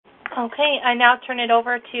Okay, I now turn it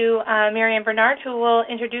over to Marianne Bernard, who will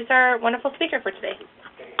introduce our wonderful speaker for today.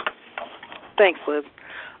 Thanks, Liz.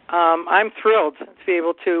 I'm thrilled to be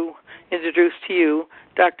able to introduce to you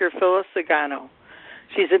Dr. Phyllis Zagano.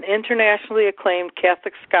 She's an internationally acclaimed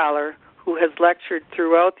Catholic scholar who has lectured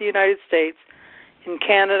throughout the United States, in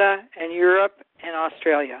Canada, and Europe, and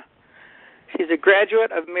Australia. She's a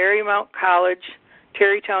graduate of Marymount College,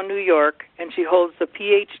 Tarrytown, New York, and she holds a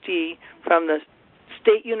Ph.D. from the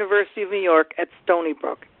State University of New York at Stony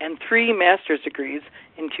Brook and 3 master's degrees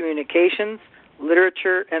in communications,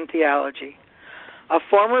 literature, and theology. A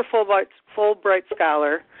former Fulbright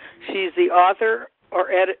scholar, she's the author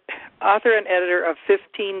and editor of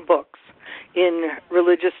 15 books in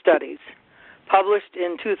religious studies. Published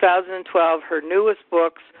in 2012, her newest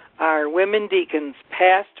books are Women Deacons,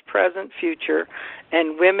 Past, Present, Future,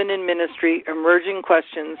 and Women in Ministry, Emerging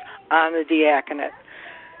Questions on the Diaconate.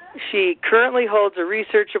 She currently holds a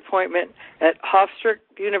research appointment at Hofstra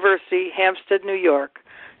University, Hampstead, New York.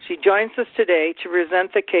 She joins us today to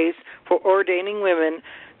present the case for ordaining women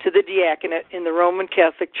to the diaconate in the Roman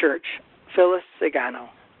Catholic Church. Phyllis Zagano.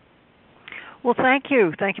 Well, thank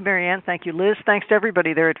you. Thank you, Marianne. Thank you, Liz. Thanks to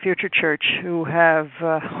everybody there at Future Church who have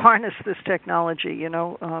harnessed this technology.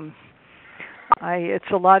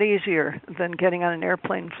 It's a lot easier than getting on an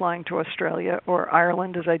airplane and flying to Australia or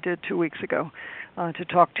Ireland, as I did 2 weeks ago, to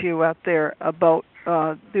talk to you out there about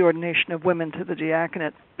the ordination of women to the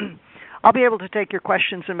diaconate. I'll be able to take your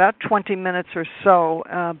questions in about 20 minutes or so,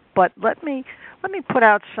 but let me put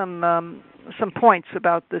out some points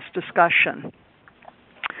about this discussion.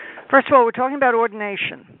 First of all, we're talking about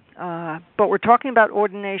ordination, but we're talking about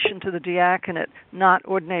ordination to the diaconate, not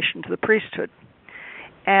ordination to the priesthood.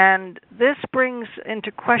 And this brings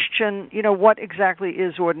into question, what exactly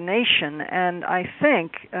is ordination? And I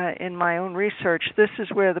think, in my own research, this is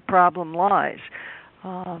where the problem lies.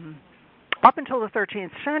 Up until the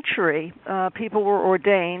 13th century, people were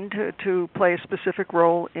ordained to play a specific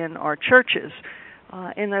role in our churches.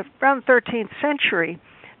 Around the 13th century,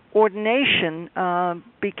 ordination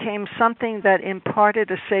became something that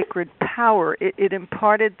imparted a sacred power. It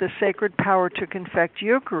imparted the sacred power to confect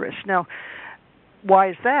Eucharist. Now, why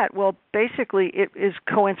is that? Well, basically, it is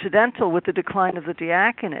coincidental with the decline of the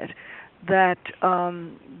diaconate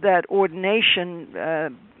that ordination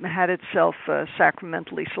had itself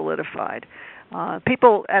sacramentally solidified.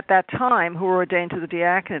 People at that time who were ordained to the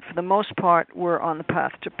diaconate, for the most part, were on the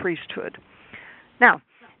path to priesthood. Now,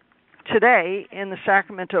 today, in the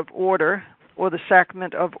sacrament of order, or the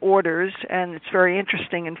sacrament of orders, and it's very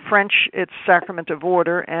interesting, in French it's sacrament of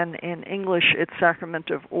order, and in English it's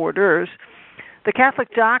sacrament of orders, the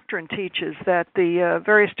Catholic doctrine teaches that the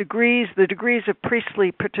various degrees, the degrees of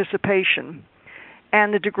priestly participation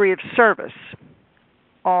and the degree of service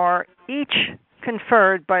are each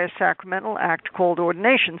conferred by a sacramental act called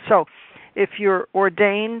ordination. So if you're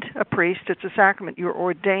ordained a priest, it's a sacrament. You're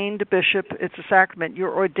ordained a bishop, it's a sacrament.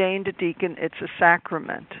 You're ordained a deacon, it's a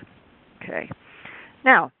sacrament. Okay.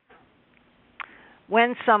 Now,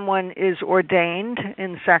 when someone is ordained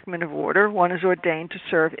in the sacrament of order, one is ordained to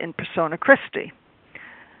serve in persona Christi.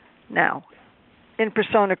 Now, in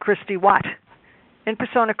persona Christi what? In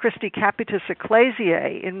persona Christi capitis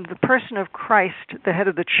ecclesiae, in the person of Christ, the head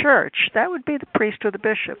of the church, that would be the priest or the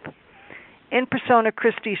bishop. In persona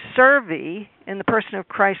Christi servi, in the person of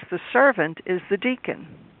Christ the servant, is the deacon.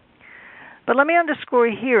 But let me underscore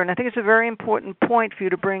here, and I think it's a very important point for you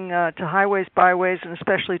to bring to highways, byways, and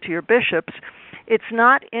especially to your bishops, it's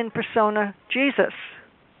not in persona Jesus,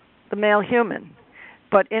 the male human,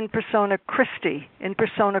 but in persona Christi, in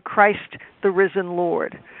persona Christ, the risen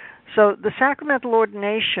Lord. So the sacramental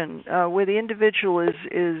ordination, where the individual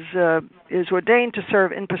is ordained to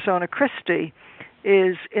serve in persona Christi,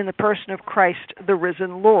 is in the person of Christ, the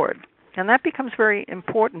risen Lord. And that becomes very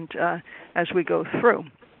important as we go through.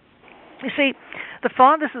 You see, the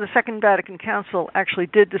fathers of the Second Vatican Council actually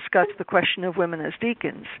did discuss the question of women as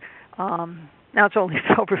deacons. Now it's only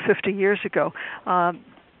over 50 years ago.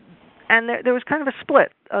 And there was kind of a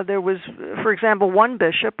split. There was, for example, one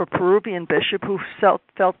bishop, a Peruvian bishop, who felt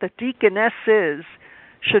that deaconesses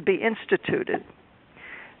should be instituted.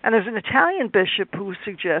 And there's an Italian bishop who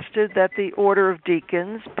suggested that the order of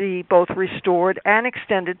deacons be both restored and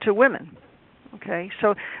extended to women. Okay,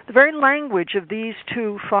 so the very language of these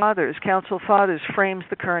two fathers, council fathers, frames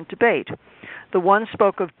the current debate. The one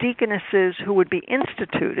spoke of deaconesses who would be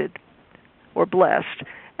instituted or blessed,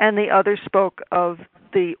 and the other spoke of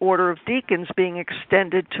the order of deacons being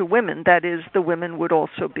extended to women. That is, the women would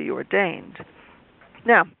also be ordained.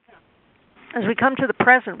 Now, as we come to the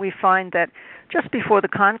present, we find that just before the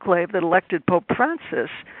conclave that elected Pope Francis,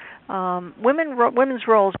 women's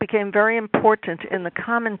roles became very important in the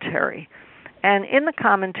commentary. And in the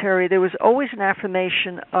commentary, there was always an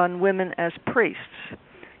affirmation on women as priests.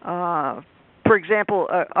 For example,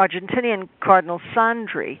 Argentinian Cardinal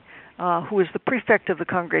Sandri, who was the prefect of the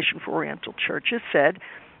Congregation for Oriental Churches, said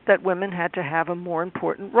that women had to have a more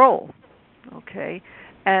important role, okay,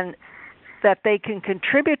 and that they can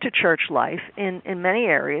contribute to church life in many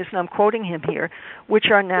areas, and I'm quoting him here, which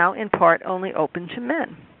are now in part only open to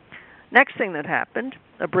men. Next thing that happened,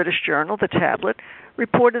 a British journal, The Tablet,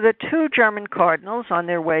 reported that 2 German cardinals on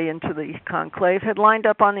their way into the conclave had lined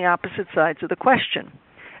up on the opposite sides of the question.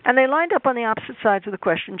 And they lined up on the opposite sides of the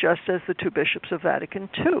question just as the 2 bishops of Vatican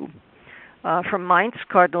II. From Mainz,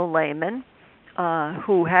 Cardinal Lehmann,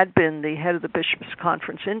 who had been the head of the Bishops'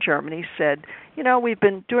 Conference in Germany, said, we've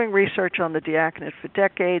been doing research on the diaconate for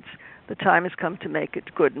decades. The time has come to make a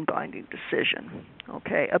good and binding decision,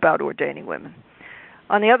 okay, about ordaining women.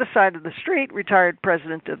 On the other side of the street, retired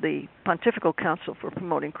president of the Pontifical Council for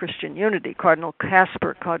Promoting Christian Unity, Cardinal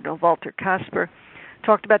Walter Kasper,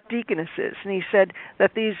 talked about deaconesses, and he said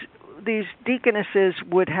that these deaconesses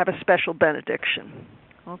would have a special benediction.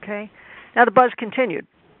 Okay? Now the buzz continued.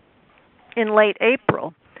 In late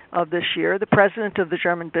April of this year, the president of the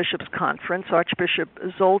German Bishops' Conference, Archbishop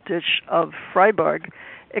Zoltich of Freiburg,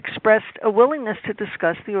 expressed a willingness to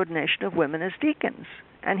discuss the ordination of women as deacons,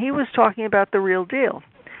 and he was talking about the real deal.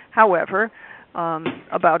 However,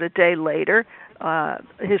 about a day later,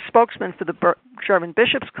 his spokesman for the German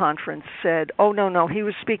Bishops' Conference said, no, he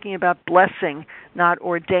was speaking about blessing, not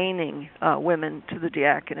ordaining women to the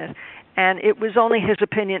diaconate. And it was only his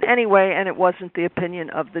opinion anyway, and it wasn't the opinion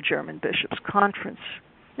of the German Bishops' Conference.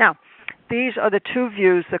 Now, these are the 2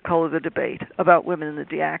 views that color the debate about women in the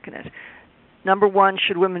diaconate. Number 1,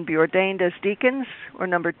 should women be ordained as deacons? Or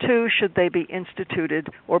number 2, should they be instituted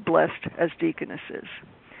or blessed as deaconesses?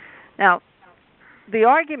 Now, the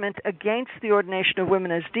argument against the ordination of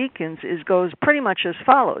women as deacons goes pretty much as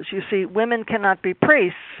follows. You see, women cannot be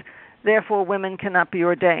priests, therefore women cannot be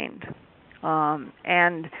ordained.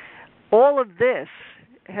 And all of this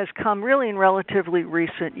has come really in relatively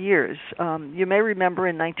recent years. You may remember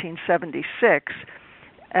in 1976,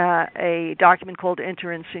 a document called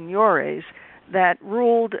Inter in Seniores that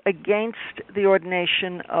ruled against the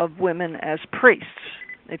ordination of women as priests.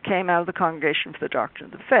 It came out of the Congregation for the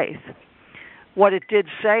Doctrine of the Faith. What it did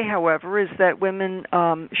say, however, is that women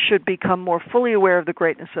should become more fully aware of the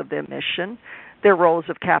greatness of their mission. Their role is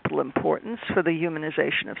of capital importance for the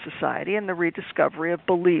humanization of society and the rediscovery of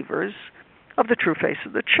believers of the true face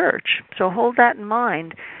of the Church. So hold that in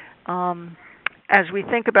mind as we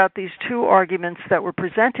think about these 2 arguments that were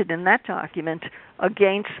presented in that document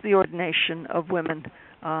against the ordination of women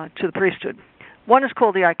to the priesthood. One is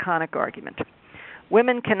called the iconic argument.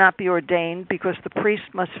 Women cannot be ordained because the priest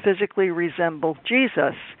must physically resemble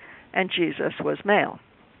Jesus, and Jesus was male.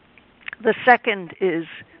 The second is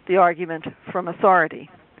the argument from authority.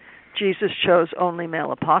 Jesus chose only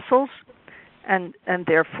male apostles, and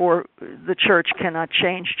therefore the Church cannot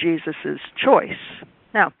change Jesus' choice.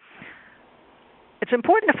 Now, it's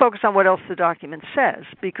important to focus on what else the document says,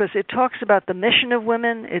 because it talks about the mission of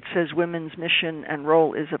women. It says women's mission and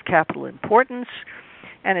role is of capital importance,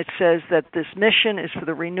 and it says that this mission is for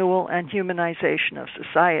the renewal and humanization of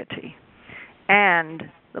society. And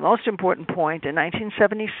the most important point, in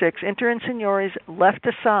 1976, Inter in Seniores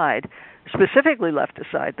specifically left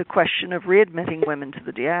aside the question of readmitting women to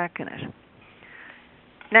the diaconate.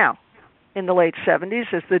 Now, in the late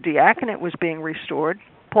 70s, as the diaconate was being restored,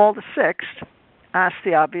 Paul VI asked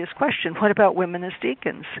the obvious question, what about women as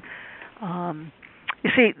deacons? You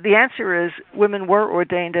see, the answer is women were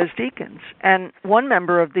ordained as deacons. And one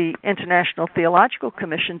member of the International Theological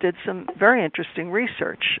Commission did some very interesting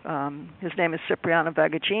research. His name is Cipriano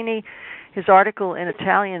Vagaggini. His article in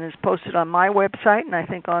Italian is posted on my website and I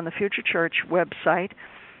think on the Future Church website.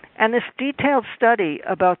 And this detailed study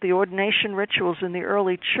about the ordination rituals in the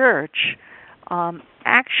early church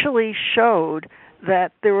actually showed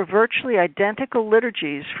that there were virtually identical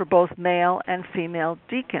liturgies for both male and female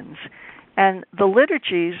deacons. And the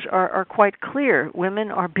liturgies are quite clear.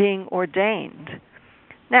 Women are being ordained.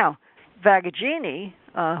 Now, Vagaggini,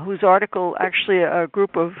 whose article actually a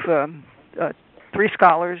group of 3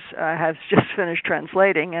 scholars has just finished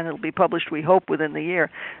translating, and it'll be published, we hope, within the year,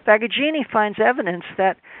 Vagaggini finds evidence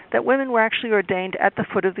that women were actually ordained at the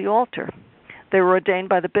foot of the altar. They were ordained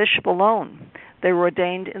by the bishop alone. They were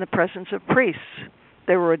ordained in the presence of priests.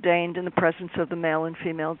 They were ordained in the presence of the male and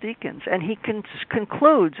female deacons. And he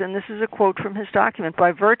concludes, and this is a quote from his document,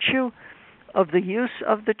 by virtue of the use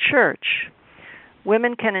of the church,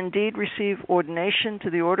 women can indeed receive ordination to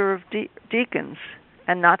the order of deacons,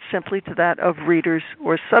 and not simply to that of readers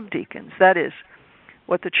or subdeacons. That is,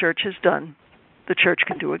 what the church has done, the church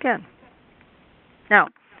can do again. Now,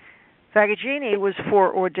 Zagano was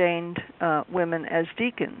for ordained women as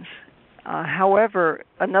deacons. However,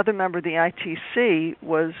 another member of the ITC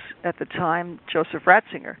was, at the time, Joseph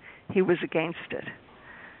Ratzinger. He was against it.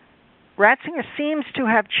 Ratzinger seems to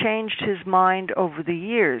have changed his mind over the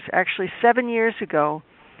years. Actually, 7 years ago,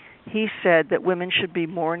 he said that women should be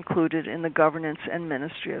more included in the governance and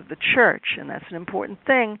ministry of the church. And that's an important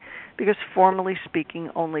thing because, formally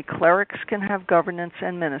speaking, only clerics can have governance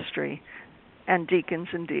and ministry, and deacons,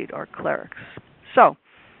 indeed, are clerics. So,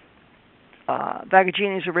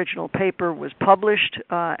 Zaganu's original paper was published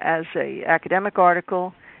as an academic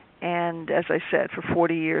article, and as I said, for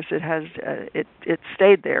 40 years it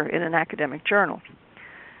stayed there in an academic journal.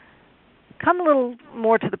 Come a little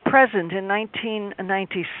more to the present. In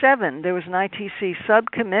 1997, there was an ITC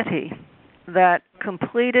subcommittee that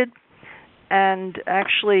completed, and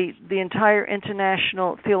actually the entire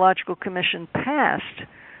International Theological Commission passed,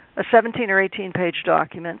 a 17 or 18-page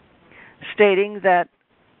document stating that,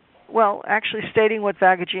 well, actually stating what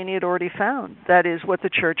Zagano had already found. That is, what the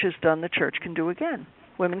church has done, the church can do again.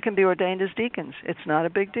 Women can be ordained as deacons. It's not a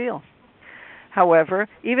big deal. However,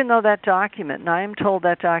 even though that document, and I am told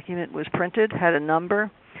that document was printed, had a number,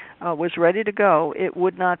 was ready to go, it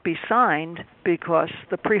would not be signed because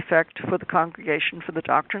the prefect for the Congregation for the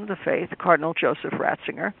Doctrine of the Faith, Cardinal Joseph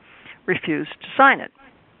Ratzinger, refused to sign it.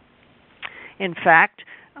 In fact,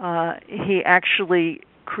 he actually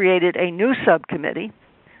created a new subcommittee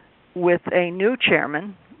with a new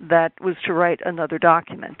chairman that was to write another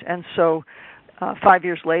document. And so 5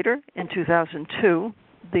 years later, in 2002,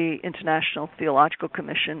 the International Theological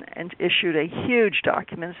Commission issued a huge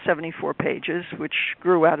document, 74 pages, which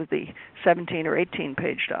grew out of the 17 or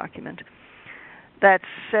 18-page document, that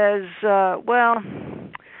says, well,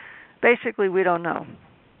 basically we don't know.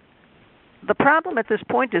 The problem at this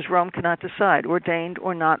point is Rome cannot decide, ordained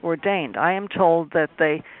or not ordained. I am told that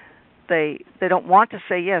they don't want to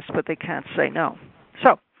say yes, but they can't say no.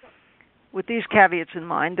 So, with these caveats in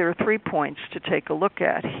mind, there are 3 points to take a look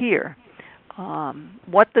at here.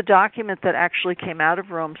 What the document that actually came out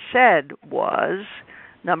of Rome said was,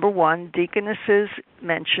 number one, deaconesses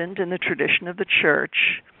mentioned in the tradition of the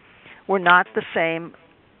church were not the same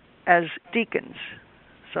as deacons.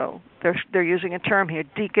 So they're using a term here,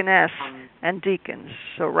 deaconess and deacons.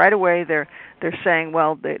 So right away they're saying,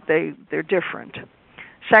 well, they're different.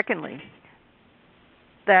 Secondly,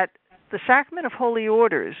 that the sacrament of holy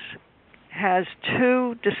orders has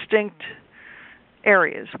 2 distinct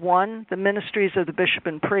areas. One, the ministries of the bishop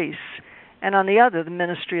and priests, and on the other, the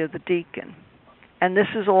ministry of the deacon. And this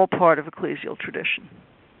is all part of ecclesial tradition.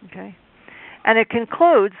 Okay? And it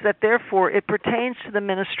concludes that, therefore, it pertains to the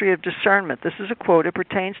ministry of discernment. This is a quote. It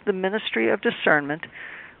pertains to the ministry of discernment,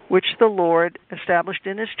 which the Lord established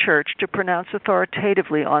in His church to pronounce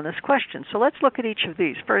authoritatively on this question. So let's look at each of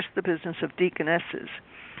these. First, the business of deaconesses.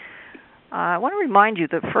 I want to remind you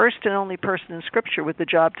that first and only person in Scripture with the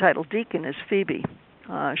job title deacon is Phoebe.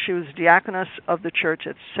 She was diaconess of the church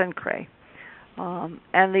at Cenchreae.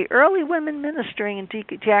 And the early women ministering in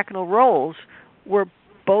diaconal roles were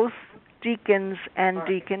both deacons and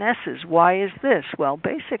deaconesses. Why is this? Well,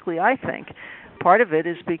 basically, I think part of it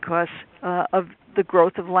is because of the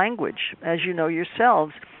growth of language. As you know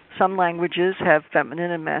yourselves, some languages have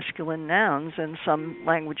feminine and masculine nouns, and some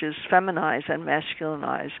languages feminize and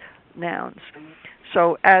masculinize nouns.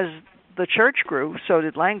 So as the church grew, so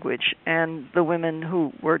did language, and the women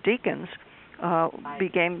who were deacons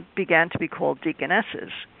began to be called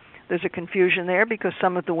deaconesses. There's a confusion there because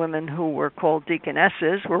some of the women who were called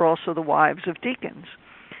deaconesses were also the wives of deacons.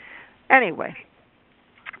 Anyway,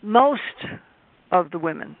 most of the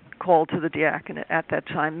women called to the diaconate at that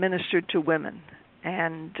time ministered to women,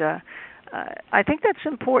 and I think that's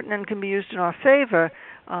important and can be used in our favor.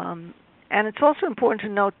 And it's also important to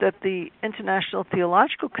note that the International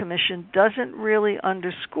Theological Commission doesn't really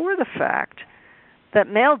underscore the fact that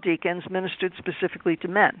male deacons ministered specifically to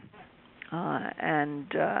men.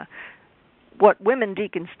 What women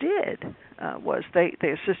deacons did was they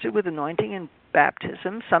assisted with anointing and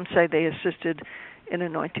baptism. Some say they assisted in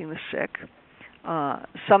anointing the sick.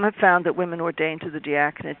 Some have found that women ordained to the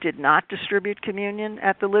diaconate did not distribute communion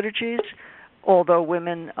at the liturgies, although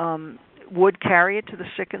women would carry it to the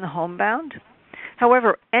sick and the homebound.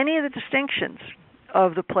 However, any of the distinctions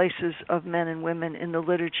of the places of men and women in the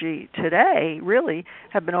liturgy today really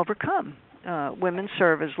have been overcome. Women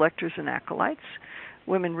serve as lectors and acolytes.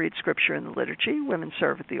 Women read scripture in the liturgy, women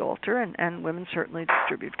serve at the altar, and women certainly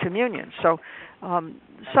distribute communion. So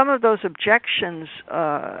some of those objections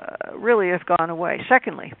really have gone away.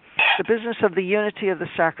 Secondly, the business of the unity of the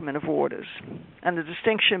sacrament of orders and the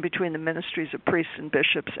distinction between the ministries of priests and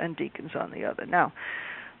bishops and deacons on the other. Now,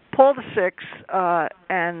 Paul VI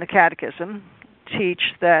and the Catechism teach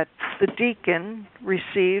that the deacon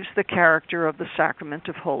receives the character of the sacrament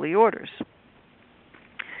of holy orders.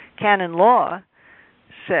 Canon law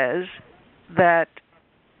says that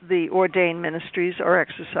the ordained ministries are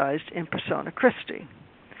exercised in persona Christi.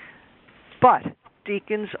 But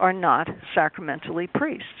deacons are not sacramentally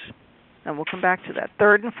priests. And we'll come back to that.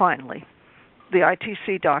 Third and finally, the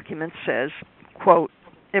ITC document says, quote,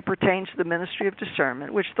 it pertains to the ministry of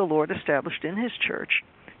discernment, which the Lord established in his church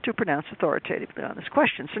to pronounce authoritatively on this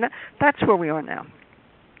question. So now, that's where we are now.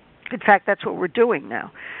 In fact, that's what we're doing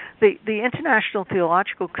now. The International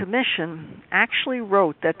Theological Commission actually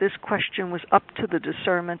wrote that this question was up to the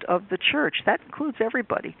discernment of the church. That includes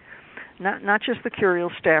everybody, not just the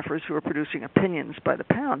curial staffers who are producing opinions by the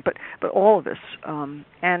pound, but all of us.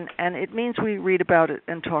 And it means we read about it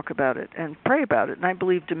and talk about it and pray about it, and I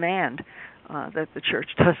believe demand that the church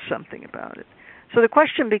does something about it. So the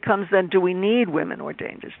question becomes then, do we need women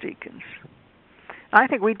ordained as deacons? I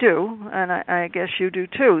think we do, and I guess you do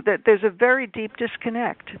too, that there's a very deep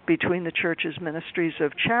disconnect between the church's ministries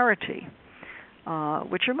of charity,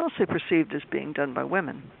 which are mostly perceived as being done by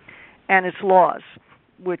women, and its laws,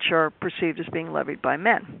 which are perceived as being levied by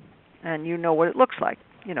men. And you know what it looks like.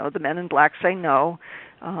 You know, the men in black say no.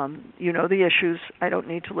 You know the issues. I don't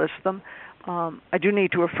need to list them. I do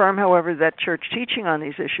need to affirm, however, that church teaching on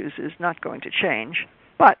these issues is not going to change.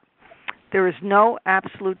 But there is no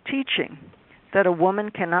absolute teaching that a woman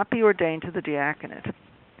cannot be ordained to the diaconate.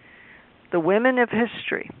 The women of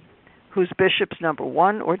history, whose bishops, number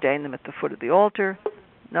one, ordain them at the foot of the altar,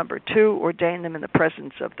 number two, ordain them in the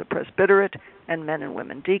presence of the presbyterate and men and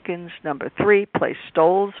women deacons, number three, place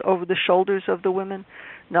stoles over the shoulders of the women,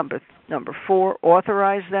 number four,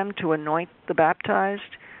 authorize them to anoint the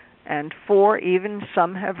baptized, and four, even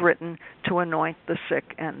some have written, to anoint the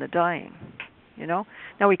sick and the dying. You know?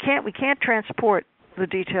 Now we can't transport the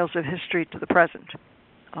details of history to the present.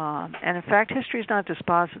 And in fact, history is not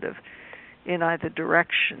dispositive in either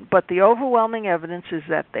direction. But the overwhelming evidence is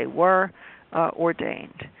that they were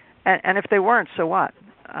ordained. And if they weren't, so what?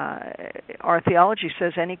 Our theology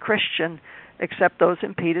says any Christian, except those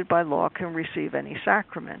impeded by law, can receive any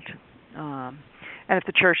sacrament. And if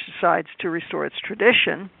the church decides to restore its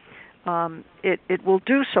tradition, it will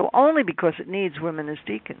do so only because it needs women as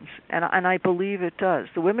deacons, and I believe it does.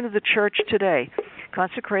 The women of the church today,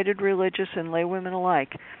 consecrated religious and lay women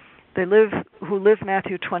alike, who live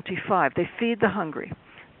Matthew 25. They feed the hungry,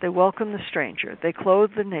 they welcome the stranger, they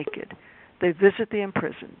clothe the naked, they visit the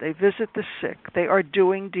imprisoned, they visit the sick. They are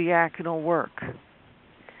doing diaconal work,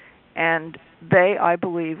 and they, I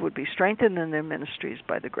believe, would be strengthened in their ministries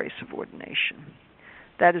by the grace of ordination.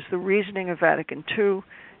 That is the reasoning of Vatican II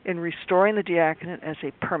in restoring the diaconate as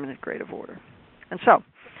a permanent grade of order. And so,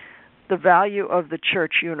 the value of the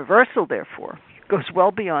Church Universal, therefore, goes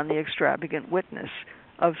well beyond the extravagant witness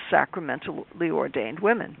of sacramentally ordained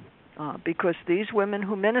women, because these women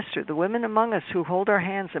who minister, the women among us who hold our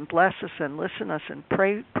hands and bless us and listen to us and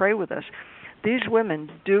pray with us, these women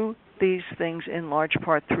do these things in large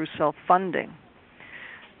part through self-funding.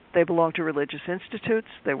 They belong to religious institutes,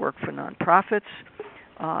 they work for nonprofits,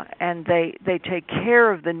 and they take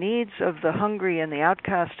care of the needs of the hungry and the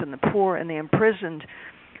outcast and the poor and the imprisoned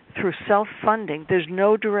through self-funding. There's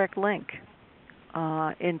no direct link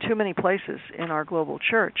in too many places in our global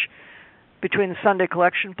church between the Sunday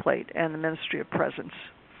collection plate and the ministry of presence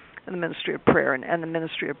and the ministry of prayer and the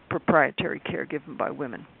ministry of proprietary care given by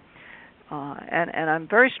women. And I'm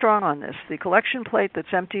very strong on this. The collection plate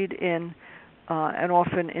that's emptied in and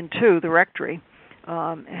often into the rectory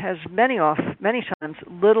has many times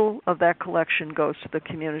little of that collection goes to the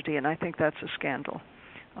community, and I think that's a scandal.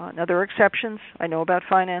 Now, there are exceptions. I know about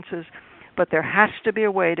finances, but there has to be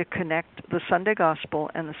a way to connect the Sunday gospel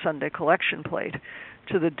and the Sunday collection plate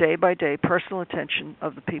to the day-by-day personal attention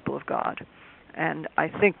of the people of God. And I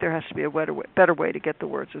think there has to be a better way to get the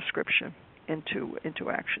words of Scripture into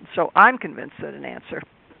action. So I'm convinced that an answer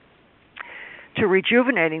to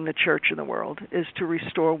rejuvenating the church in the world is to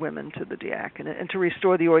restore women to the diaconate and to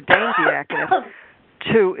restore the ordained diaconate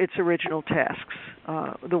to its original tasks,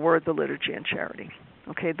 the word, the liturgy, and charity.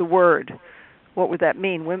 Okay, the word, what would that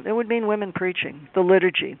mean? It would mean women preaching. The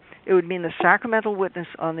liturgy, it would mean the sacramental witness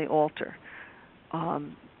on the altar.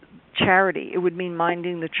 Charity, it would mean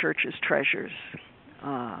minding the church's treasures.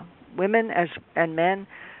 Women and men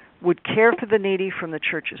would care for the needy from the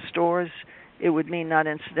church's stores. It would mean, not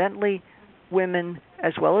incidentally, women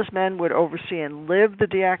as well as men would oversee and live the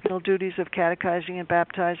diaconal duties of catechizing and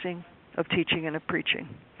baptizing, of teaching and of preaching.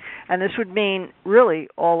 And this would mean, really,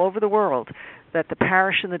 all over the world, that the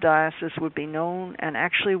parish and the diocese would be known and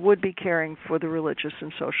actually would be caring for the religious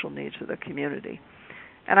and social needs of the community.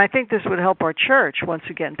 And I think this would help our church, once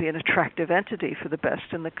again, be an attractive entity for the best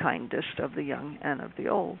and the kindest of the young and of the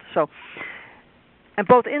old. So, and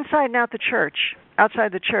both inside and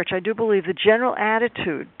outside the church, I do believe the general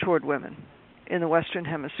attitude toward women in the Western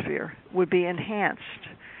Hemisphere would be enhanced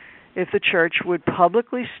if the church would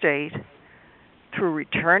publicly state, through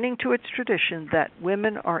returning to its tradition, that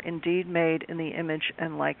women are indeed made in the image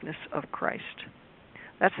and likeness of Christ.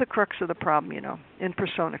 That's the crux of the problem, in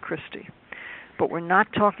persona Christi. But we're not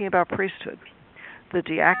talking about priesthood. The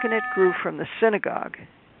diaconate grew from the synagogue.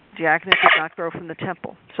 Diaconate did not grow from the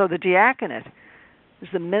temple. So the diaconate is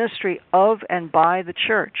the ministry of and by the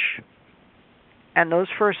church. And those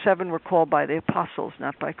first 7 were called by the apostles,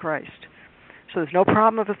 not by Christ. So there's no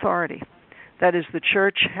problem of authority. That is, the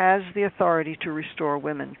church has the authority to restore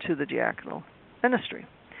women to the diaconal ministry.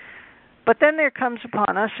 But then there comes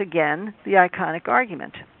upon us again the iconic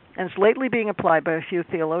argument, and it's lately being applied by a few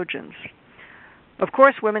theologians. Of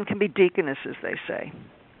course, women can be deaconesses, they say,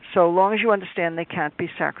 so long as you understand they can't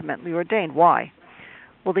be sacramentally ordained. Why?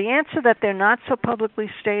 Well, the answer that they're not so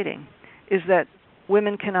publicly stating is that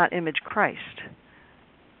women cannot image Christ.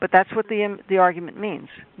 But that's what the argument means.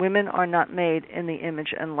 Women are not made in the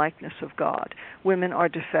image and likeness of God. Women are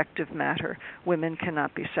defective matter. Women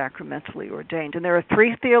cannot be sacramentally ordained. And there are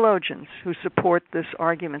 3 theologians who support this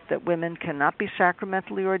argument that women cannot be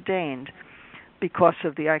sacramentally ordained because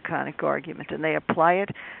of the iconic argument. And they apply it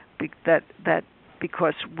that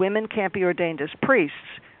because women can't be ordained as priests,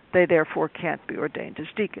 they therefore can't be ordained as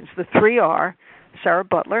deacons. The 3 are Sarah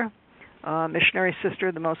Butler, missionary sister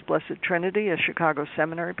of the Most Blessed Trinity, a Chicago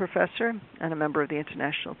seminary professor, and a member of the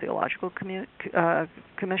International Theological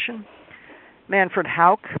Commission. Manfred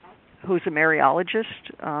Hauck, who's a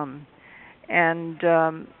Mariologist, and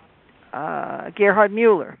Gerhard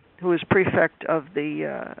Mueller, who is prefect of the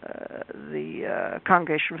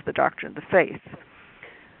Congregation for the Doctrine of the Faith.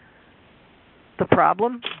 The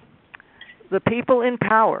problem? The people in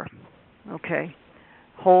power,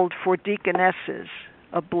 hold for deaconesses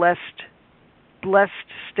a blessed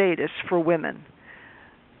status for women.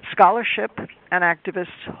 Scholarship and activists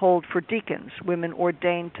hold for deacons, women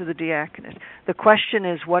ordained to the diaconate. The question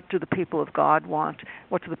is, what do the people of God want?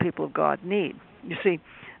 What do the people of God need? You see,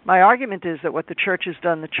 my argument is that what the church has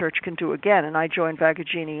done, the church can do again, and I join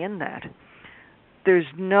Vagagini in that. There's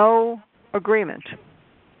no agreement.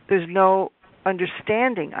 There's no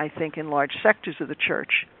understanding, I think, in large sectors of the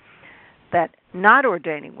church that not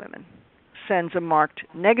ordaining women sends a marked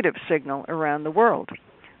negative signal around the world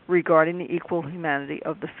regarding the equal humanity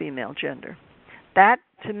of the female gender. That,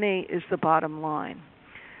 to me, is the bottom line.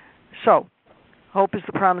 So, hope is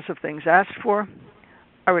the promise of things asked for.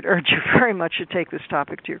 I would urge you very much to take this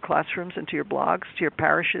topic to your classrooms and to your blogs, to your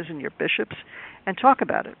parishes and your bishops, and talk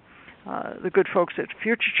about it. The good folks at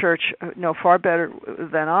Future Church know far better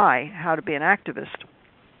than I how to be an activist.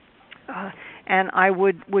 And I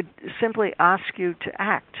would simply ask you to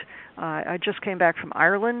act. I just came back from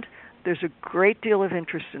Ireland. There's a great deal of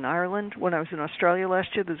interest in Ireland. When I was in Australia last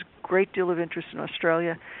year, there's a great deal of interest in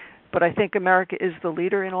Australia. But I think America is the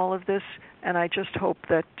leader in all of this, and I just hope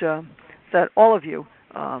that all of you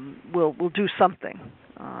will do something.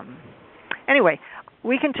 Anyway,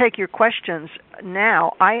 we can take your questions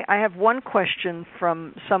now. I have one question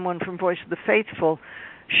from someone from Voice of the Faithful.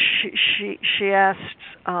 She asks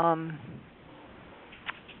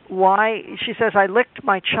why. She says, I licked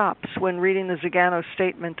my chops when reading the Zagano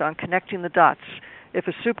statement on connecting the dots. If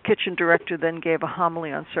a soup kitchen director then gave a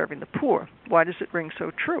homily on serving the poor, why does it ring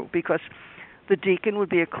so true? Because the deacon would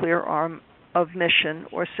be a clear arm of mission,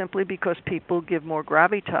 or simply because people give more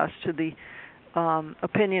gravitas to the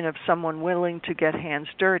opinion of someone willing to get hands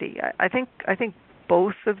dirty. I think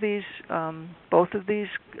both of these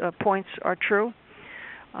points are true.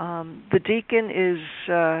 The deacon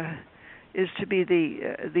is to be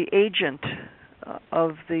the agent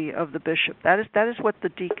of the bishop. That is what the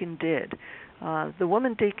deacon did. The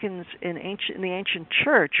woman deacons in the ancient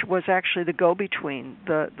church was actually the go-between,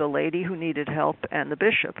 the lady who needed help and the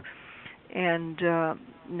bishop. And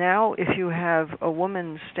now, if you have a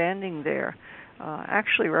woman standing there,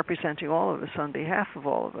 actually representing all of us on behalf of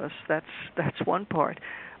all of us, that's one part.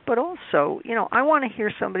 But also, I want to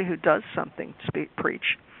hear somebody who does something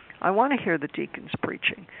preach. I want to hear the deacons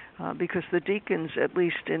preaching, because the deacons, at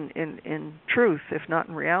least in truth, if not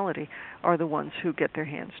in reality, are the ones who get their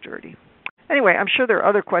hands dirty. Anyway, I'm sure there are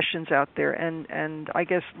other questions out there, and I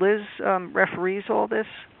guess Liz referees all this.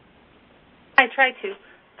 I try to.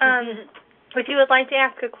 If you would like to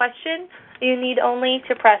ask a question, you need only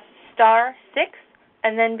to press *6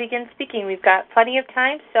 and then begin speaking. We've got plenty of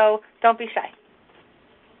time, so don't be shy.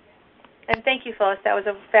 And thank you, Phyllis. That was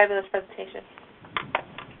a fabulous presentation.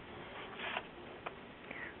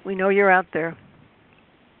 We know you're out there.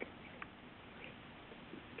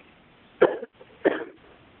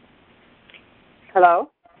 Hello?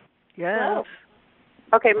 Yes. Hello.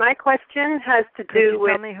 Okay, my question has to Could do you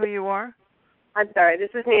with... tell me who you are? I'm sorry, this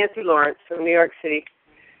is Nancy Lawrence from New York City.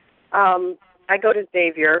 I go to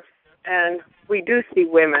Xavier, and we do see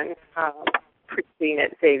women preaching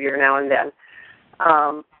at Xavier now and then.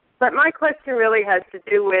 But my question really has to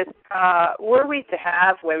do with, were we to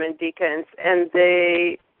have women deacons and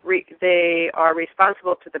they are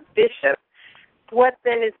responsible to the bishop, what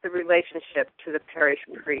then is the relationship to the parish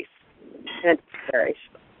priest and parish?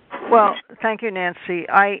 Well, thank you, Nancy.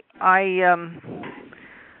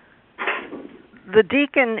 The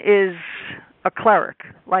deacon is a cleric,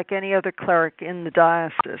 like any other cleric in the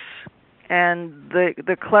diocese, and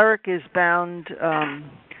the cleric is bound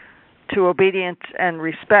to obedience and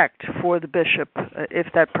respect for the bishop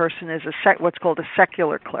if that person is what's called a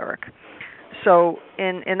secular cleric. So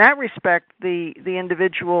in that respect, the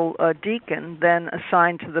individual deacon then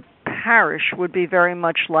assigned to the parish would be very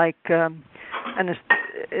much like in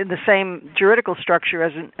the same juridical structure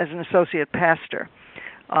as an associate pastor.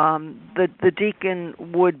 The deacon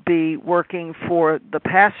would be working for the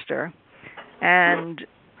pastor and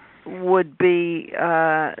would be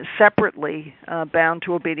separately bound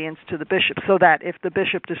to obedience to the bishop, so that if the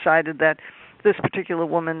bishop decided that this particular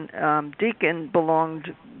woman deacon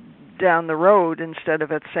belonged down the road instead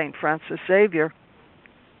of at St. Francis Xavier,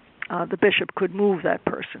 the bishop could move that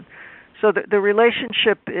person. So the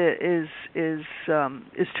relationship is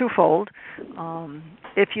twofold.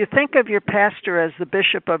 If you think of your pastor as the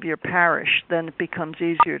bishop of your parish, then it becomes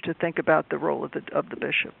easier to think about the role of the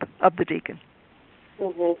bishop, of the deacon.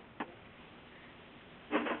 Mm-hmm.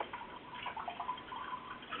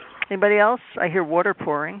 Anybody else? I hear water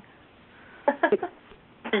pouring.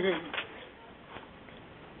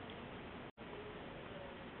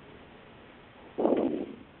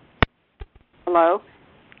 Hello?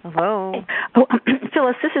 Hello. Oh,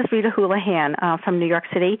 Phyllis, this is Rita Houlihan from New York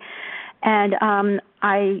City, and I'm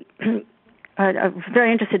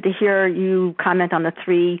very interested to hear you comment on the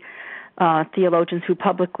three theologians who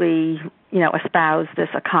publicly, espouse this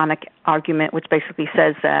iconic argument, which basically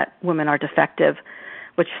says that women are defective,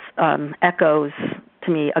 which echoes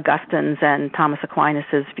to me Augustine's and Thomas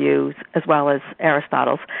Aquinas' views as well as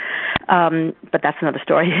Aristotle's. But that's another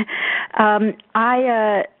story.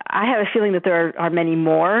 I have a feeling that there are many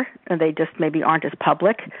more, and they just maybe aren't as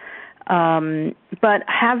public. But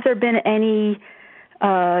have there been any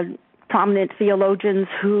prominent theologians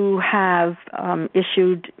who have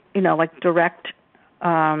issued, direct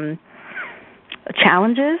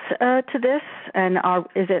challenges to this? And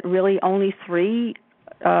is it really only three?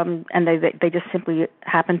 And they just simply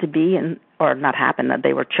happen to be, or not happen, that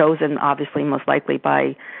they were chosen, obviously, most likely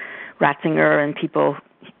by Ratzinger and people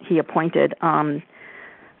he appointed.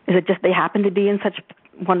 Is it just they happen to be in such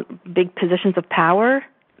big positions of power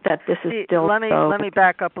that this is still... Let me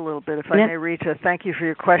back up a little bit, if I may, Rita. Thank you for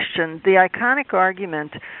your question. The iconic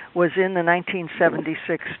argument was in the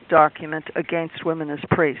 1976 document Against Women as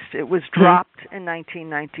Priests. It was dropped in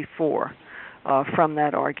 1994. From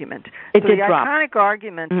that argument. The iconic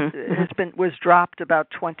argument was dropped about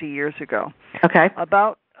 20 years ago. Okay.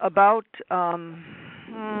 About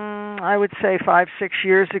I would say 5-6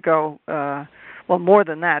 years ago, well, more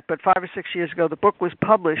than that, but 5 or 6 years ago, the book was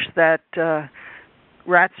published that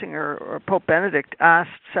Ratzinger, or Pope Benedict,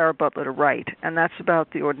 asked Sarah Butler to write, and that's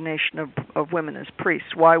about the ordination of women as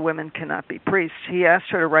priests, why women cannot be priests. He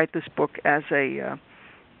asked her to write this book as a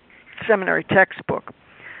seminary textbook.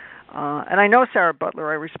 And I know Sarah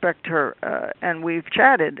Butler, I respect her, and we've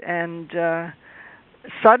chatted, and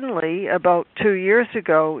suddenly, about 2 years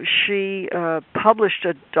ago, she published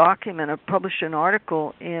an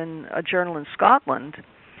article in a journal in Scotland,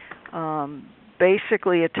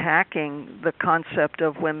 basically attacking the concept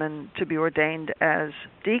of women to be ordained as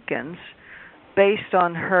deacons, based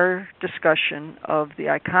on her discussion of the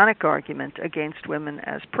iconic argument against women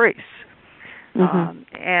as priests.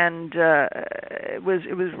 And it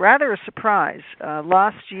was rather a surprise.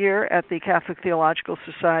 Last year at the Catholic Theological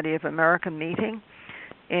Society of America meeting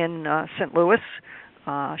in St. Louis,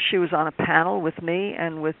 She was on a panel with me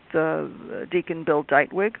and with Deacon Bill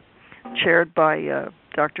Deitwig, chaired by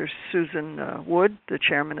Dr. Susan Wood, the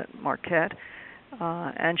chairman at Marquette.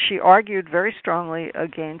 And she argued very strongly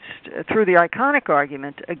through the iconic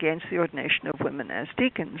argument, against the ordination of women as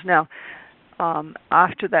deacons. Now,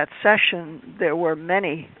 after that session, there were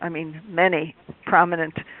many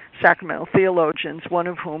prominent sacramental theologians, one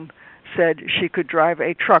of whom said she could drive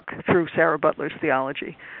a truck through Sarah Butler's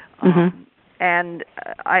theology. And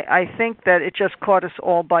I think that it just caught us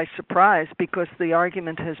all by surprise because the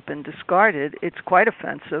argument has been discarded. It's quite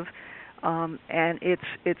offensive, and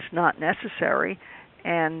it's not necessary.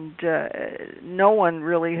 And no one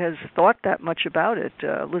really has thought that much about it.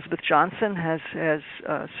 Elizabeth Johnson has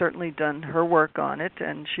certainly done her work on it,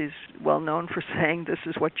 and she's well known for saying this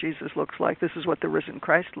is what Jesus looks like, this is what the risen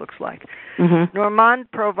Christ looks like.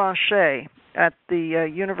 Normand Provencher at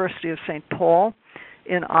the University of St. Paul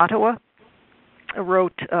in Ottawa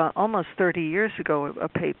wrote almost 30 years ago a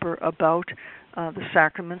paper about the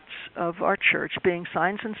sacraments of our church being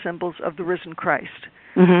signs and symbols of the risen Christ.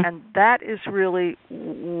 And that is really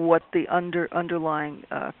what the underlying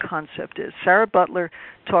concept is. Sarah Butler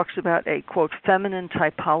talks about a, quote, feminine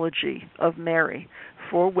typology of Mary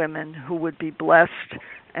for women who would be blessed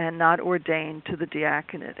and not ordained to the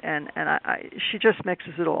diaconate. And she just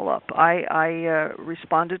mixes it all up. I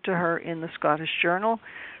responded to her in the Scottish Journal.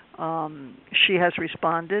 She has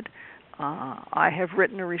responded. I have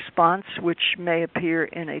written a response which may appear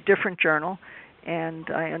in a different journal, and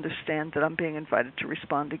I understand that I'm being invited to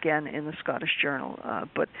respond again in the Scottish Journal.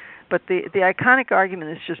 But the iconic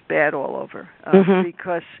argument is just bad all over,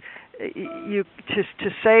 because you to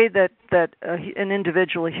say that an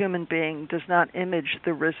individual, a human being, does not image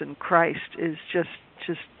the risen Christ is just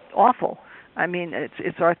awful. I mean,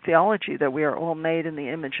 it's our theology that we are all made in the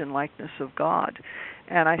image and likeness of God.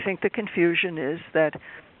 And I think the confusion is that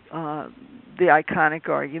the iconic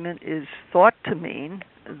argument is thought to mean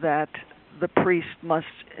that the priest must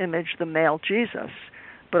image the male Jesus,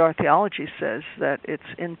 but our theology says that it's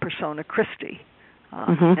in persona Christi,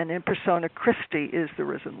 and in persona Christi is the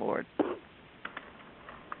risen Lord.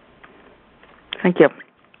 Thank you.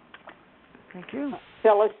 Thank you.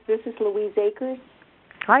 Phyllis, this is Louise Akers.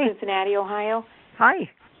 Hi. Cincinnati, Ohio. Hi.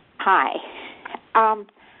 Hi.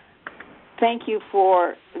 Thank you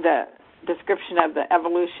for the description of the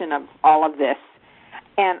evolution of all of this.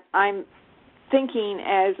 And I'm thinking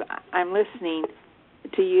as I'm listening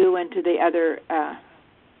to you and to the other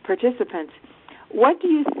participants, what do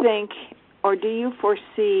you think, or do you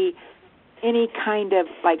foresee any kind of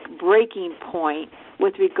breaking point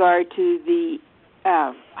with regard to the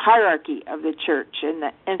hierarchy of the church and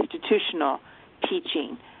the institutional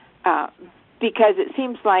teaching? Because it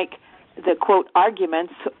seems like the, quote,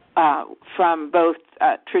 arguments from both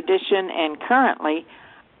tradition and currently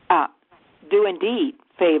do indeed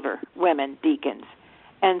favor women deacons.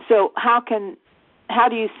 And so how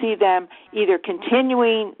do you see them either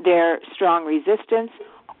continuing their strong resistance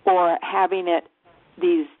or having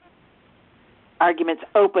these arguments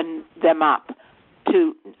open them up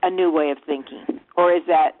to a new way of thinking? Or is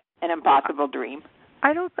that an impossible dream?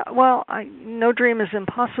 I don't. Well, no dream is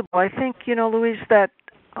impossible. I think, Louise, that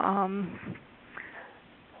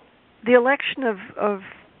the election of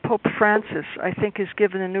Pope Francis, I think, has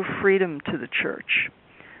given a new freedom to the church.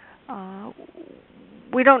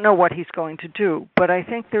 We don't know what he's going to do, but I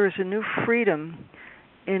think there is a new freedom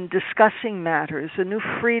in discussing matters, a new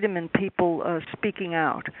freedom in people speaking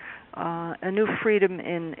out, a new freedom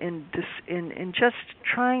in just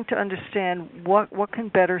trying to understand what can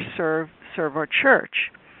better serve our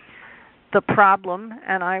church. The problem,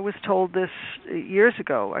 and I was told this years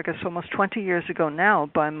ago, I guess almost 20 years ago now,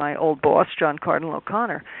 by my old boss, John Cardinal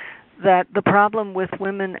O'Connor, that the problem with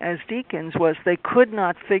women as deacons was they could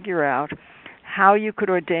not figure out how you could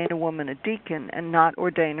ordain a woman a deacon and not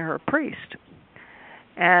ordain her a priest.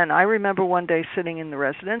 And I remember one day sitting in the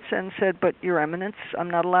residence and said, "But Your Eminence, I'm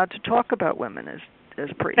not allowed to talk about women as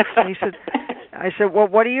priests." And he said, I said, "Well,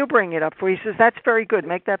 what do you bring it up for?" He says, "That's very good.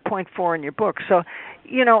 Make that point 4 in your book." So,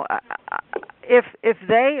 if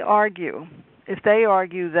they argue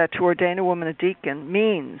that to ordain a woman a deacon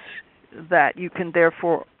means that you can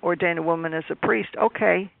therefore ordain a woman as a priest,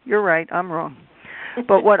 okay, you're right, I'm wrong.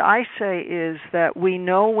 But what I say is that we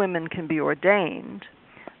know women can be ordained,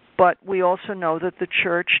 but we also know that the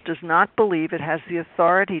church does not believe it has the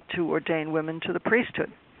authority to ordain women to the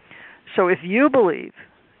priesthood. So if you believe,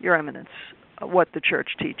 Your Eminence, what the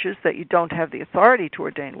church teaches, that you don't have the authority to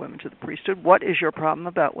ordain women to the priesthood, what is your problem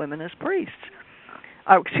about women as priests?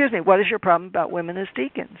 What is your problem about women as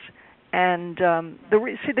deacons? And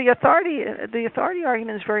the authority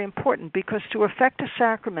argument is very important, because to effect a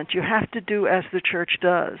sacrament, you have to do as the Church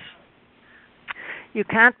does. You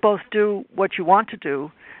can't both do what you want to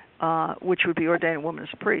do, which would be ordain a woman as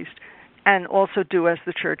a priest, and also do as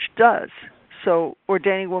the Church does. So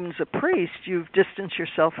ordaining a woman as a priest, you've distanced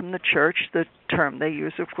yourself from the Church. The term they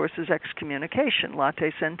use, of course, is excommunication,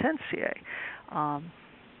 late sententiae.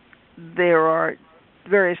 There are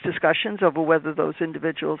various discussions over whether those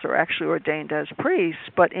individuals are actually ordained as priests,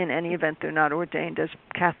 but in any event, they're not ordained as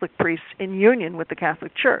Catholic priests in union with the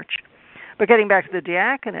Catholic Church. But getting back to the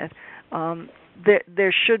diaconate,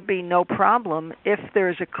 there should be no problem if there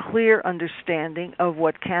is a clear understanding of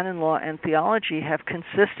what canon law and theology have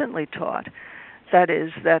consistently taught. That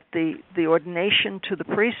is, that the ordination to the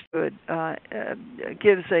priesthood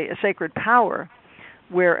gives a sacred power,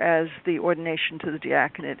 whereas the ordination to the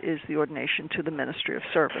diaconate is the ordination to the ministry of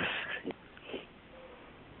service.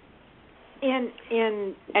 In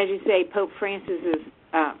as you say, Pope Francis's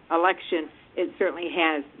election, it certainly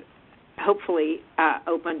has hopefully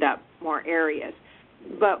opened up more areas.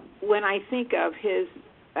 But when I think of his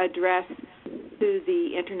address to the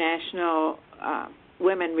international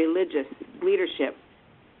women religious leadership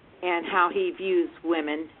and how he views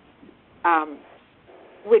women,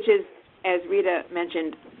 which is, as Rita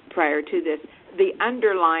mentioned prior to this, the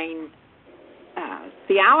underlying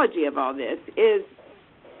theology of all this is,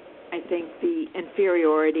 I think, the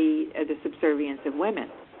inferiority, the subservience of women.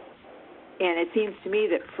 And it seems to me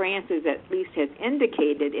that Francis at least has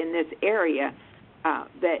indicated in this area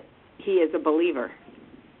that he is a believer.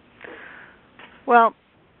 Well,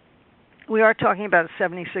 we are talking about a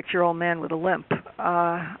 76-year-old man with a limp.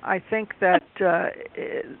 I think that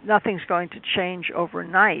nothing's going to change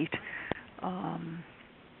overnight.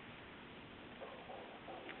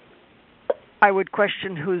 I would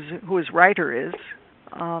question who his writer is.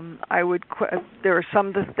 There are some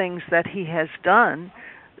of the things that he has done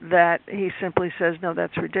that he simply says, no,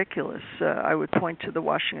 that's ridiculous. I would point to the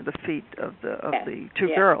washing of the feet of the two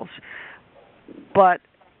girls. But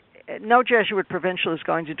no Jesuit provincial is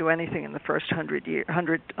going to do anything in the first 100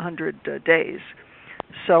 days.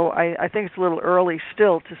 So I think it's a little early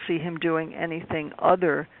still to see him doing anything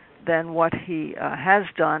other than what he has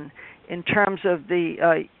done. In terms of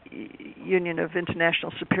the Union of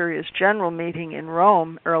International Superiors General meeting in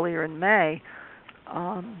Rome earlier in May,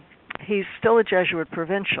 he's still a Jesuit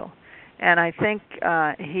provincial. And I think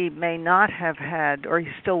he may not have had, or he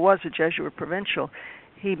still was a Jesuit provincial,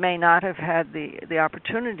 he may not have had the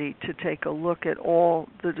opportunity to take a look at all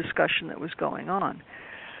the discussion that was going on.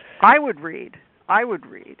 I would read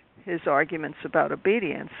his arguments about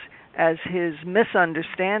obedience as his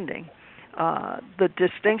misunderstanding the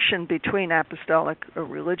distinction between apostolic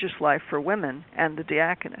religious life for women and the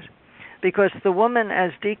diaconate. Because the woman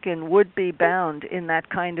as deacon would be bound in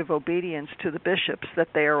that kind of obedience to the bishops that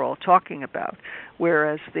they are all talking about,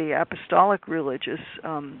 whereas the apostolic religious,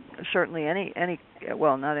 certainly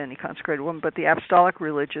not any consecrated woman, but the apostolic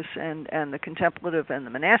religious and the contemplative and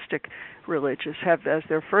the monastic religious have as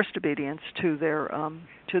their first obedience to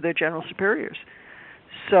their general superiors.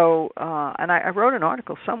 So, and I wrote an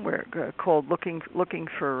article somewhere called "Looking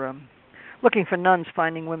for Nuns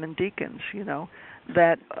Finding Women Deacons."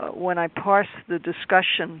 That when I parse the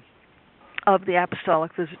discussion of the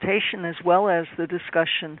apostolic visitation as well as the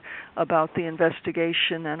discussion about the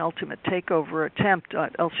investigation and ultimate takeover attempt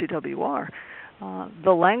at LCWR,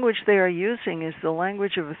 the language they are using is the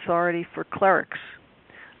language of authority for clerics.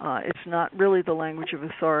 It's not really the language of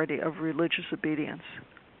authority of religious obedience.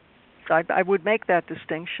 I would make that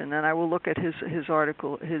distinction, and I will look at his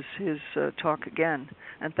article, his talk again,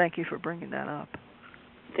 and thank you for bringing that up.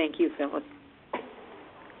 Thank you, Phyllis.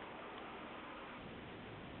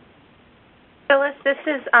 Phyllis, this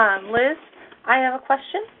is Liz. I have a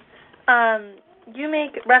question. You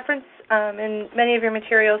make reference in many of your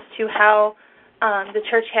materials to how the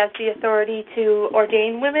Church has the authority to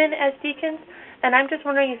ordain women as deacons, and I'm just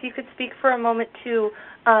wondering if you could speak for a moment to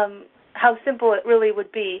how simple it really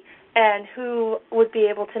would be and who would be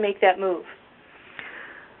able to make that move.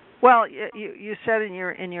 Well, you said in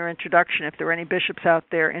your introduction, if there are any bishops out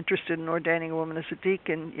there interested in ordaining a woman as a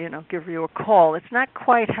deacon, give you a call. It's not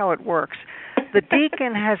quite how it works. The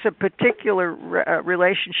deacon has a particular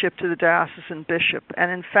relationship to the diocesan bishop, and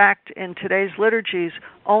in fact, in today's liturgies,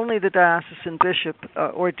 only the diocesan bishop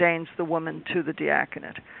ordains the woman to the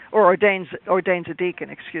diaconate, or ordains a deacon.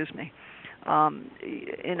 Excuse me.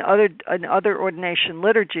 In other ordination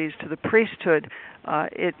liturgies to the priesthood,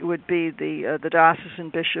 it would be the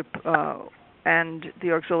diocesan bishop and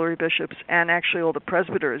the auxiliary bishops, and actually all the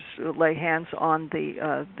presbyters lay hands on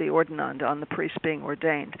the ordinand, on the priest being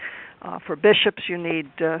ordained. For bishops, you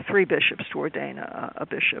need 3 bishops to ordain a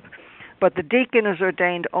bishop. But the deacon is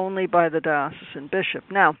ordained only by the diocesan bishop.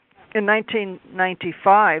 Now, in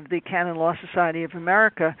 1995, the Canon Law Society of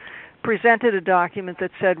America presented a document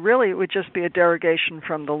that said really it would just be a derogation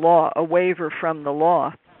from the law, a waiver from the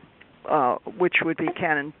law, which would be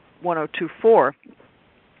Canon 1024,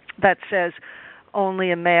 that says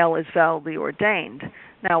only a male is validly ordained.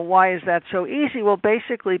 Now, why is that so easy? Well,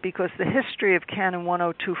 basically because the history of Canon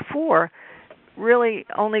 1024 really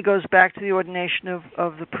only goes back to the ordination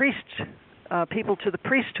of the priests, people to the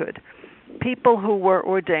priesthood. People who were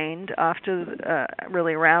ordained after,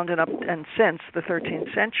 really around and up and since the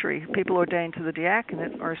 13th century, people ordained to the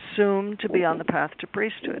diaconate are assumed to be on the path to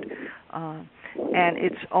priesthood. And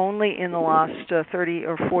it's only in the last 30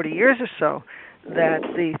 or 40 years or so that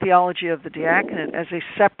the theology of the diaconate as a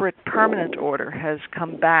separate permanent order has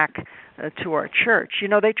come back to our church. You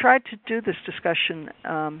know, they tried to do this discussion,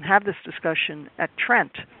 have this discussion at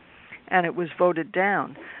Trent, and it was voted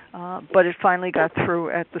down. But it finally got through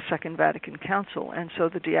at the Second Vatican Council, and so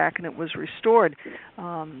the diaconate was restored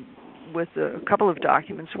with a couple of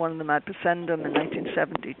documents, one of them ad Passendum in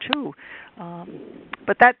 1972.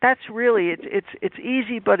 But that's really, it's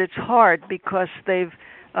easy, but it's hard because they've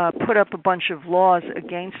put up a bunch of laws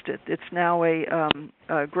against it. It's now a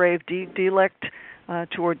grave delict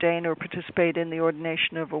to ordain or participate in the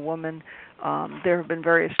ordination of a woman. There have been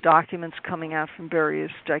various documents coming out from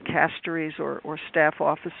various dicasteries or staff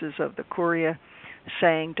offices of the Curia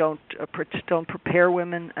saying don't prepare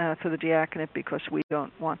women for the diaconate because we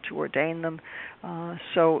don't want to ordain them.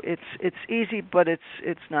 So it's easy, but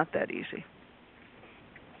it's not that easy.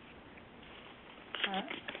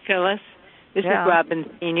 Phyllis, this is Robin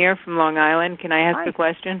Senior from Long Island. Can I ask a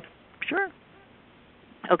question? Sure.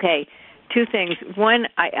 Okay. 2 things. One,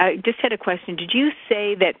 I just had a question. Did you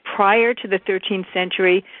say that prior to the 13th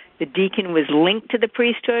century, the deacon was linked to the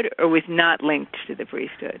priesthood or was not linked to the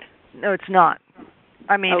priesthood? No, it's not.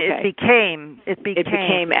 I mean, okay. It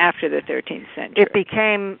became after the 13th century.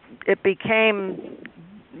 It became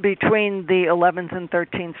between the 11th and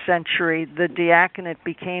 13th century. The diaconate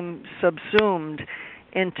became subsumed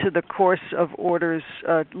into the course of orders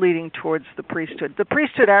leading towards the priesthood. The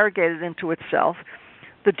priesthood arrogated into itself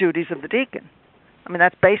the duties of the deacon. I mean,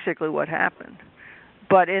 that's basically what happened.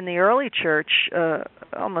 But in the early church,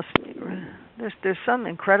 there's some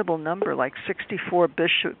incredible number, like 64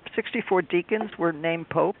 deacons were named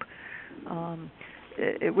pope.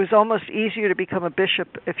 It was almost easier to become a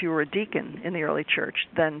bishop if you were a deacon in the early church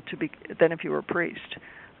than if you were a priest.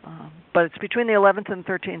 But it's between the 11th and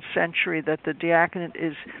 13th century that the diaconate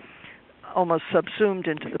is almost subsumed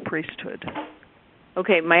into the priesthood.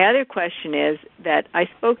 Okay, my other question is that I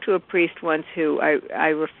spoke to a priest once who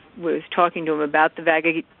I was talking to him about the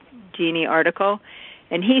Vagaggini article,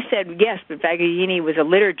 and he said, yes, but Vagaggini was a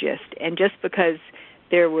liturgist, and just because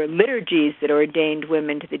there were liturgies that ordained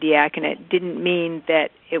women to the diaconate didn't mean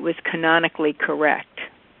that it was canonically correct.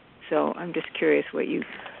 So I'm just curious what you...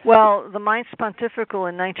 Well, the Mainz Pontifical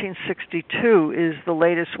in 1962 is the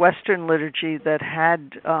latest Western liturgy that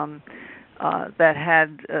had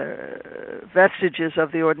vestiges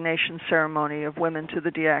of the ordination ceremony of women to the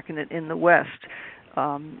diaconate in the West.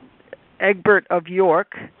 Egbert of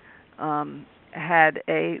York had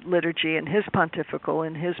a liturgy in his pontifical,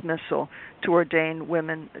 in his missal, to ordain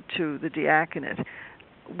women to the diaconate.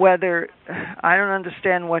 I don't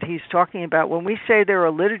understand what he's talking about. When we say there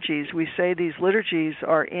are liturgies, we say these liturgies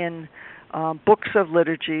are in books of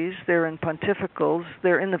liturgies, they're in pontificals,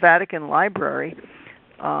 they're in the Vatican Library.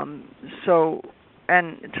 And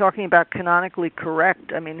talking about canonically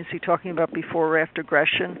correct, I mean, is he talking about before or after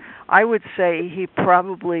Grecian? I would say he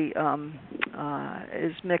probably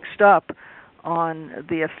is mixed up on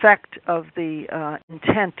the effect of the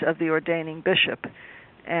intent of the ordaining bishop.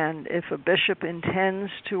 And if a bishop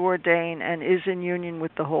intends to ordain and is in union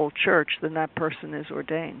with the whole church, then that person is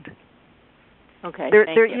ordained. Okay.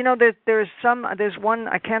 Thank you. You know, there's one,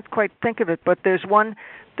 I can't quite think of it, but there's one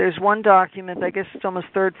document, I guess it's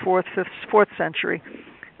almost 3rd, 4th, 5th, 4th century,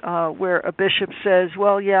 where a bishop says,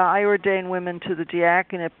 well, yeah, I ordain women to the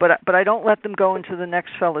diaconate, but I don't let them go into the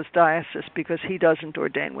next fellow's diocese because he doesn't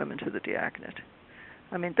ordain women to the diaconate.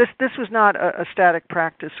 I mean, this was not a static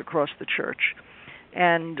practice across the church.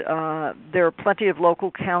 And there are plenty of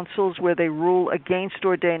local councils where they rule against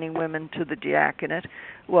ordaining women to the diaconate.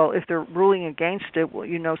 Well, if they're ruling against it, well,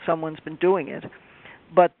 you know someone's been doing it.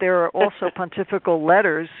 But there are also pontifical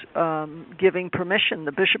letters giving permission.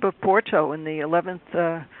 The Bishop of Porto in the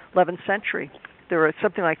 11th century there are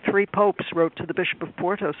something like 3 popes wrote to the Bishop of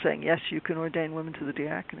Porto saying, yes, you can ordain women to the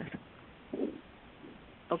diaconate.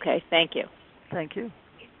 Okay, thank you. Thank you.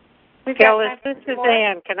 Phyllis, this is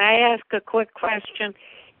Ann. Can I ask a quick question?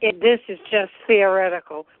 This is just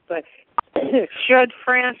theoretical, but should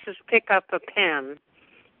Francis pick up a pen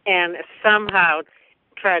and somehow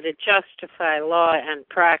try to justify law and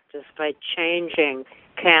practice by changing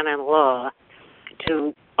canon law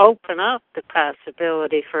to open up the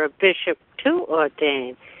possibility for a bishop to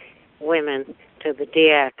ordain women to the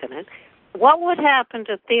diaconate, what would happen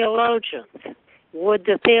to theologians? Would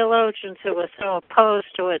the theologians who are so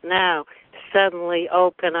opposed to it now suddenly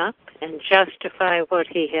open up and justify what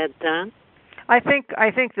he had done? I think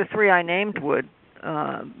the 3 I named would.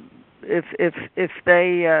 If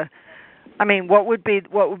they, what would be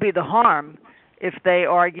the harm if they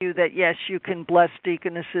argue that yes, you can bless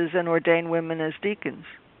deaconesses and ordain women as deacons?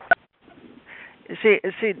 See,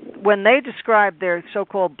 when they describe their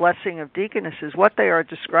so-called blessing of deaconesses, what they are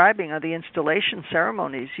describing are the installation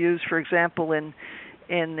ceremonies used, for example, in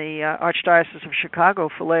the Archdiocese of Chicago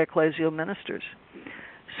for lay ecclesial ministers.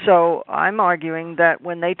 So I'm arguing that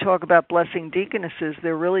when they talk about blessing deaconesses,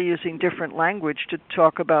 they're really using different language to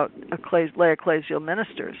talk about lay ecclesial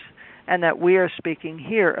ministers, and that we are speaking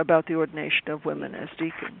here about the ordination of women as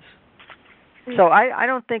deacons. So I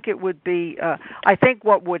don't think it would be, I think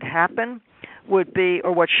what would happen would be,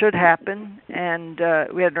 or what should happen, and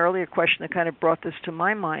we had an earlier question that kind of brought this to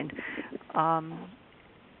my mind,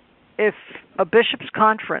 if a bishop's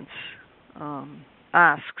conference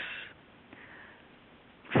asks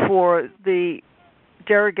for the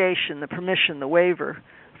derogation, the permission, the waiver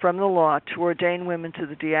from the law to ordain women to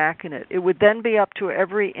the diaconate, it would then be up to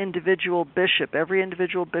every individual bishop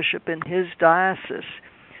in his diocese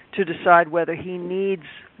to decide whether he needs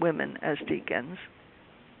women as deacons,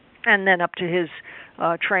 and then up to his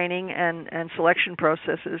training and selection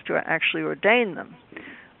processes to actually ordain them.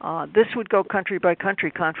 This would go country by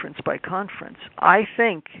country, conference by conference. I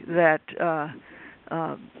think that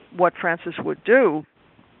what Francis would do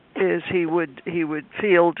is he would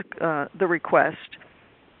field the request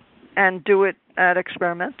and do it at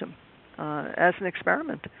experimentum, as an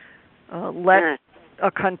experiment. Let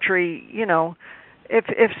a country,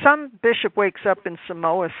 if some bishop wakes up in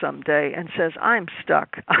Samoa someday and says, I'm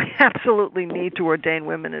stuck, I absolutely need to ordain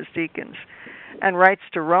women as deacons, and writes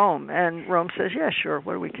to Rome, and Rome says, yeah, sure,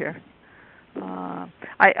 what do we care?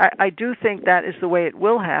 I do think that is the way it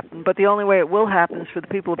will happen, but the only way it will happen is for the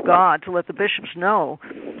people of God to let the bishops know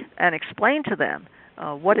and explain to them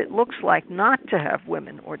what it looks like not to have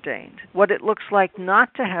women ordained, what it looks like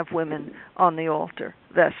not to have women on the altar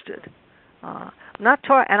vested. And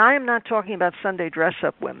I am not talking about Sunday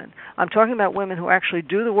dress-up women. I'm talking about women who actually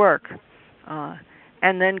do the work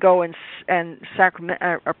and then go and sacrament,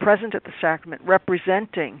 are present at the sacrament,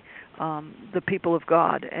 representing the people of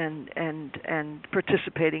God and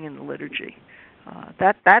participating in the liturgy.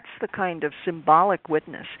 That's the kind of symbolic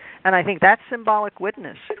witness. And I think that symbolic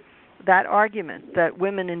witness, that argument that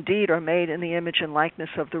women indeed are made in the image and likeness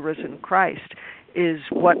of the risen Christ, is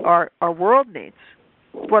what our world needs.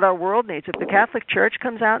 What our world needs. If the Catholic Church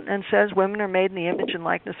comes out and says women are made in the image and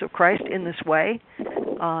likeness of Christ in this way,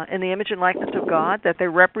 in the image and likeness of God, that they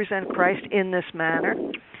represent Christ in this manner,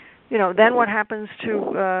 then what happens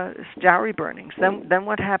to dowry burnings? Then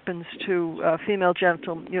what happens to female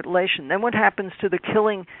genital mutilation? Then what happens to the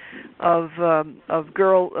killing of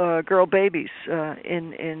girl babies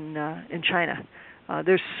in China?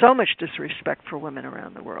 There's so much disrespect for women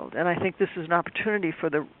around the world, and I think this is an opportunity for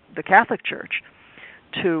the Catholic Church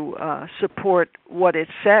to support what it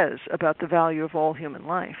says about the value of all human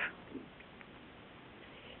life.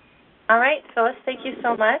 All right, Phyllis, thank you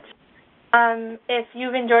so much. If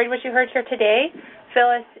you've enjoyed what you heard here today,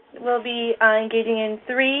 Phyllis will be engaging in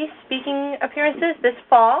 3 speaking appearances this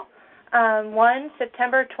fall. One,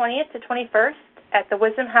 September 20th to 21st at the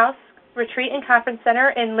Wisdom House Retreat and Conference Center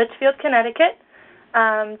in Litchfield, Connecticut.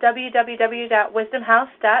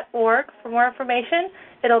 www.wisdomhouse.org for more information.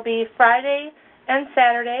 It'll be Friday and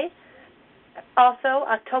Saturday. Also,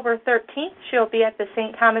 October 13th, she'll be at the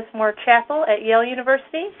St. Thomas More Chapel at Yale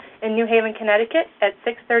University in New Haven, Connecticut at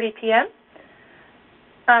 6:30 p.m.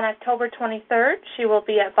 On October 23rd, she will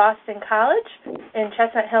be at Boston College in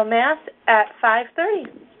Chestnut Hill, Mass. at 5:30.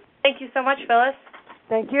 Thank you so much, Phyllis.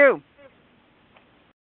 Thank you.